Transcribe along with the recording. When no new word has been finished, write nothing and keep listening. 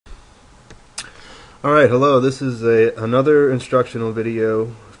Alright, hello, this is another instructional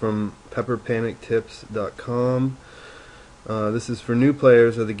video from pepperpanictips.com. This is for new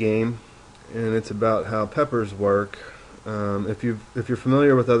players of the game, and it's about how peppers work. If you're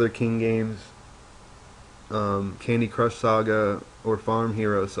familiar with other King games, Candy Crush Saga or Farm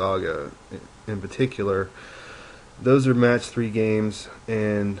Hero Saga in particular, those are match 3 games,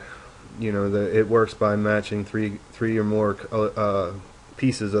 and it works by matching three or more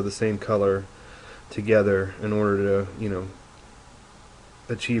pieces of the same color together in order to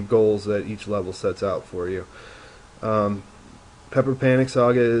achieve goals that each level sets out for you. Pepper Panic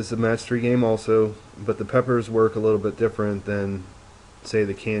Saga is a match 3 game also, but the peppers work a little bit different than, say,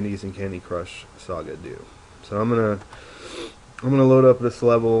 the candies in Candy Crush Saga do. So I'm gonna load up this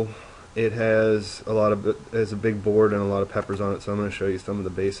level. It has a big board and a lot of peppers on it, so I'm going to show you some of the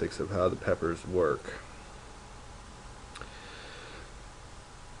basics of how the peppers work.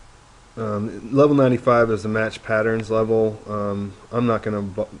 Level 95 is the match patterns level. I'm not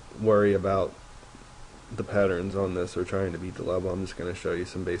going to worry about the patterns on this or trying to beat the level. I'm just going to show you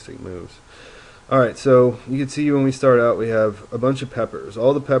some basic moves. Alright, so you can see when we start out we have a bunch of peppers.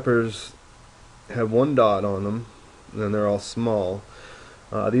 All the peppers have one dot on them, and they're all small.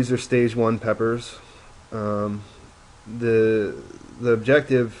 These are stage 1 peppers. The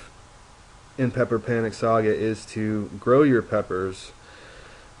objective in Pepper Panic Saga is to grow your peppers,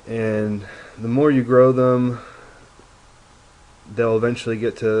 and the more you grow them, they'll eventually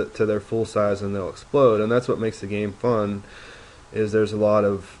get to their full size and they'll explode. And that's what makes the game fun, is there's a lot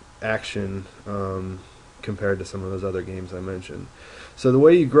of action compared to some of those other games I mentioned. So the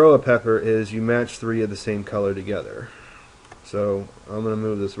way you grow a pepper is you match 3 of the same color together. So I'm going to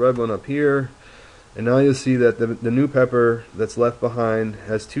move this red one up here, and now you'll see that the new pepper that's left behind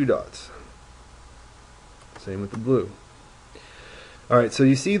has 2 dots. Same with the blue. Alright, so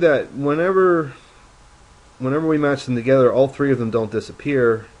you see that whenever we match them together, all 3 of them don't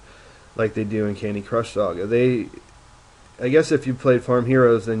disappear like they do in Candy Crush Saga. I guess if you played Farm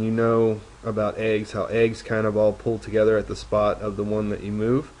Heroes, then you know about eggs, how eggs kind of all pull together at the spot of the one that you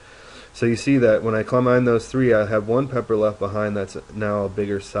move. So you see that when I combine those 3, I have 1 pepper left behind that's now a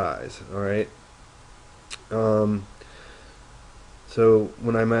bigger size. Alright. So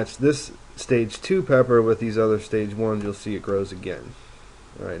when I match this stage 2 pepper with these other stage 1s, you'll see it grows again.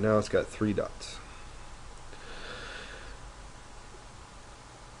 Alright, now it's got 3 dots.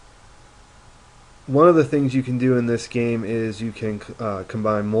 One of the things you can do in this game is you can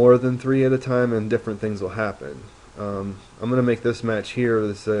combine more than 3 at a time, and different things will happen. I'm going to make this match here.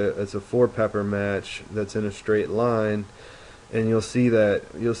 It's a 4 pepper match that's in a straight line, and you'll see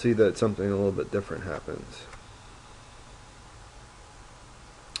that something a little bit different happens.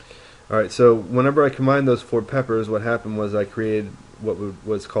 Alright, so whenever I combined those 4 peppers, what happened was I created what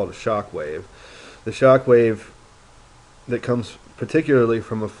was called a shock wave. The shock wave that comes particularly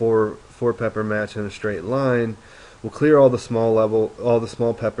from a 4 pepper match in a straight line will clear all the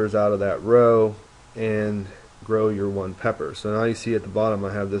small peppers out of that row and grow your 1 pepper. So now you see at the bottom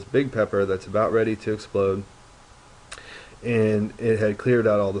I have this big pepper that's about ready to explode, and it had cleared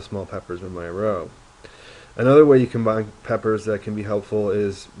out all the small peppers in my row. Another way you combine peppers that can be helpful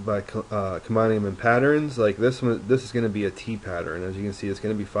is by combining them in patterns. Like this one, this is going to be a T pattern. As you can see, it's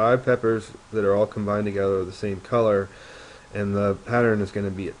going to be 5 peppers that are all combined together of the same color, and the pattern is going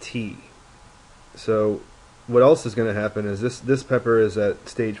to be a T. So what else is going to happen is this pepper is at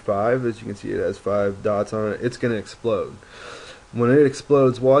stage 5. As you can see, it has 5 dots on it. It's going to explode. When it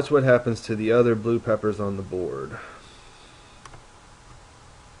explodes, watch what happens to the other blue peppers on the board.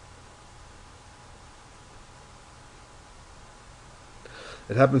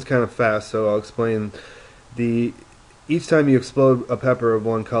 It happens kind of fast, so I'll explain. Each time you explode a pepper of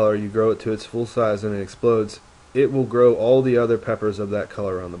one color, you grow it to its full size and it explodes, it will grow all the other peppers of that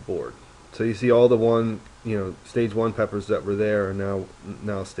color on the board. So you see all the stage 1 peppers that were there are now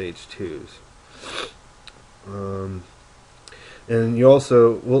stage 2s. And you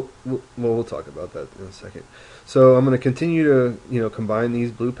also we'll talk about that in a second. So I'm going to continue to combine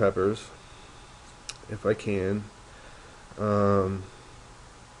these blue peppers if I can.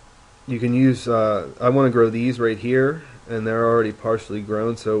 You can use I want to grow these right here, and they're already partially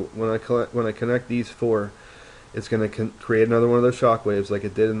grown. So when I connect these 4, it's going to create another one of those shock waves like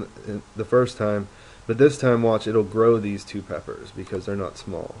it did in the first time, but this time watch, it'll grow these 2 peppers because they're not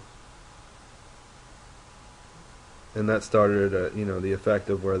small. And that started the effect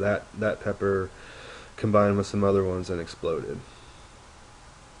of where that pepper combined with some other ones and exploded.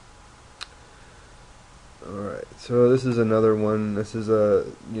 Alright, so this is another one. This is a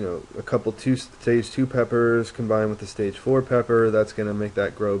couple stage 2 peppers combined with the stage 4 pepper. That's going to make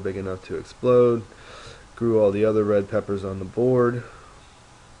that grow big enough to explode. grew all the other red peppers on the board.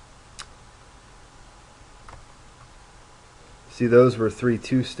 See, those were stage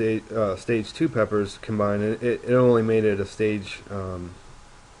 2 peppers combined. It only made it a stage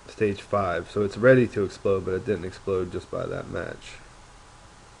 5, so it's ready to explode, but it didn't explode just by that match.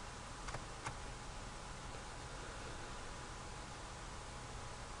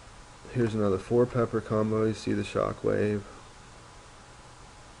 Here's another 4 pepper combo. You see the shockwave.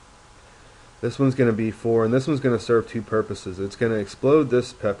 This one's going to be 4, and this one's going to serve 2 purposes. It's going to explode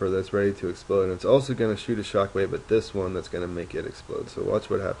this pepper that's ready to explode, and it's also going to shoot a shockwave at this one that's going to make it explode. So watch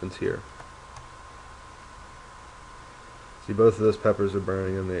what happens here. See, both of those peppers are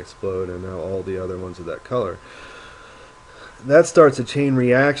burning and they explode, and now all the other ones are that color. That starts a chain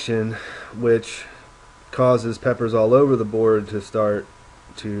reaction which causes peppers all over the board to start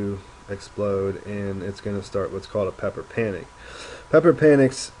to explode, and it's going to start what's called a pepper panic. Pepper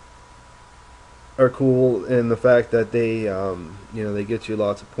panics are cool in the fact that they they get you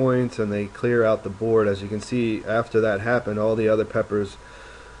lots of points and they clear out the board. As you can see, after that happened, all the other peppers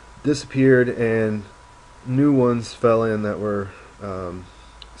disappeared and new ones fell in that were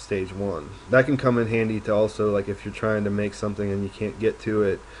stage 1. That can come in handy to also, like, if you're trying to make something and you can't get to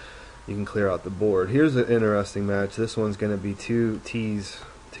it, you can clear out the board. Here's an interesting match. This one's going to be 2 T's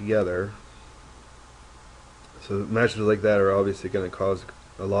together. So matches like that are obviously going to cause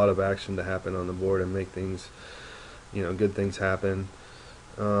a lot of action to happen on the board and make things, good things happen.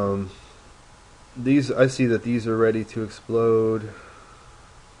 These, I see that these are ready to explode.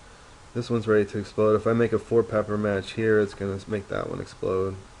 This one's ready to explode. If I make a 4 pepper match here, it's going to make that one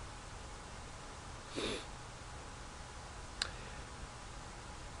explode.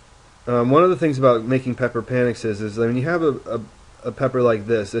 One of the things about making pepper panics is when you have a pepper like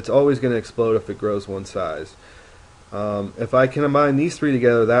this, it's always going to explode if it grows one size. If I combine these 3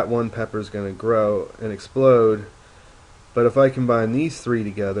 together, that one pepper is going to grow and explode. But if I combine these 3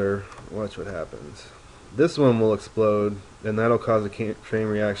 together, watch what happens. This one will explode, and that'll cause a chain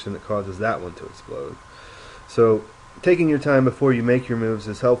reaction that causes that one to explode. So taking your time before you make your moves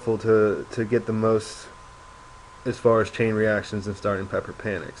is helpful to get the most as far as chain reactions and starting pepper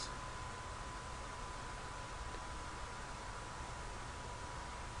panics.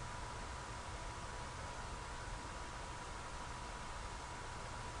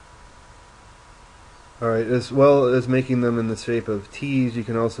 Alright, as well as making them in the shape of T's, you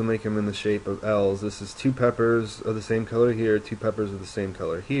can also make them in the shape of L's. This is 2 peppers of the same color here, 2 peppers of the same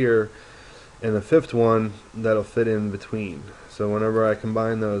color here, and the 5th one that'll fit in between. So whenever I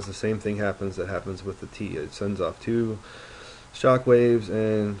combine those, the same thing happens that happens with the T. It sends off 2 shock waves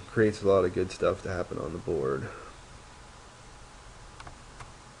and creates a lot of good stuff to happen on the board.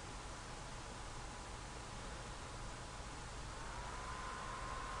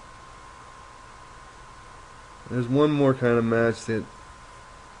 There's one more kind of match that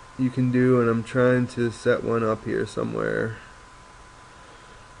you can do, and I'm trying to set one up here somewhere.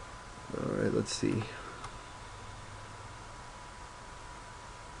 Alright, let's see.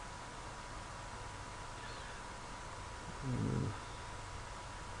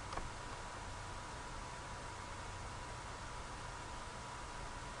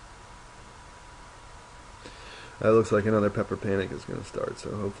 That looks like another pepper panic is going to start,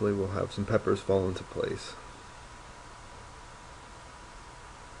 so hopefully we'll have some peppers fall into place.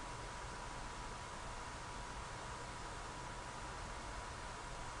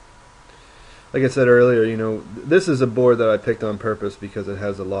 Like I said earlier, this is a board that I picked on purpose because it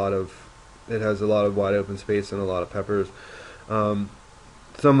has a lot of wide open space and a lot of peppers. Some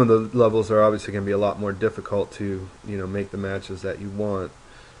of the levels are obviously going to be a lot more difficult to make the matches that you want.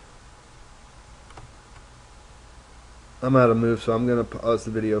 I'm out of move, so I'm going to pause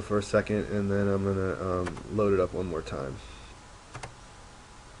the video for a second and then I'm going to load it up one more time.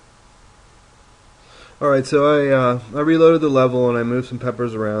 Alright, so I reloaded the level and I moved some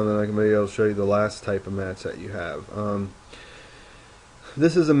peppers around, and I'm going to be able to show you the last type of match that you have.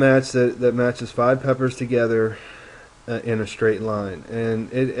 This is a match that matches 5 peppers together in a straight line,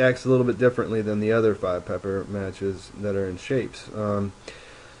 and it acts a little bit differently than the other 5 pepper matches that are in shapes.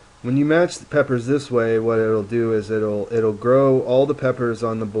 When you match the peppers this way, what it'll do is it'll grow all the peppers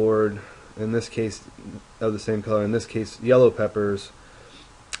on the board, in this case of the same color, in this case yellow peppers,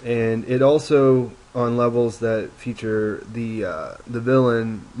 and it also, on levels that feature the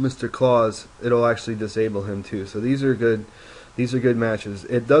villain, Mr. Claus, it'll actually disable him too. So these are good matches.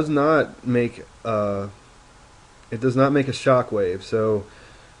 It does not make a shockwave, so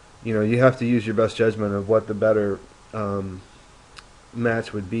you have to use your best judgment of what the better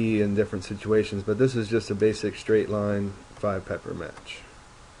match would be in different situations. But this is just a basic straight line 5 pepper match.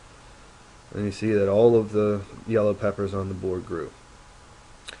 and you see that all of the yellow peppers on the board grew.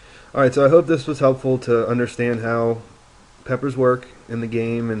 Alright, so I hope this was helpful to understand how peppers work in the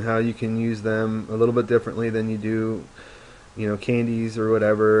game and how you can use them a little bit differently than you do, you know, candies or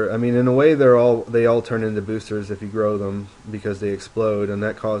whatever. I mean, in a way, they all turn into boosters if you grow them, because they explode, and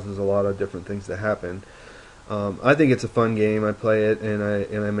that causes a lot of different things to happen. I think it's a fun game. I play it, and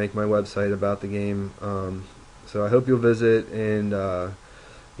I make my website about the game. So I hope you'll visit and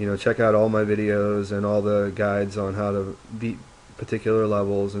you know, check out all my videos and all the guides on how to beat particular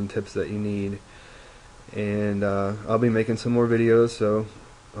levels and tips that you need. And I'll be making some more videos, so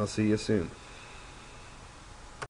I'll see you soon.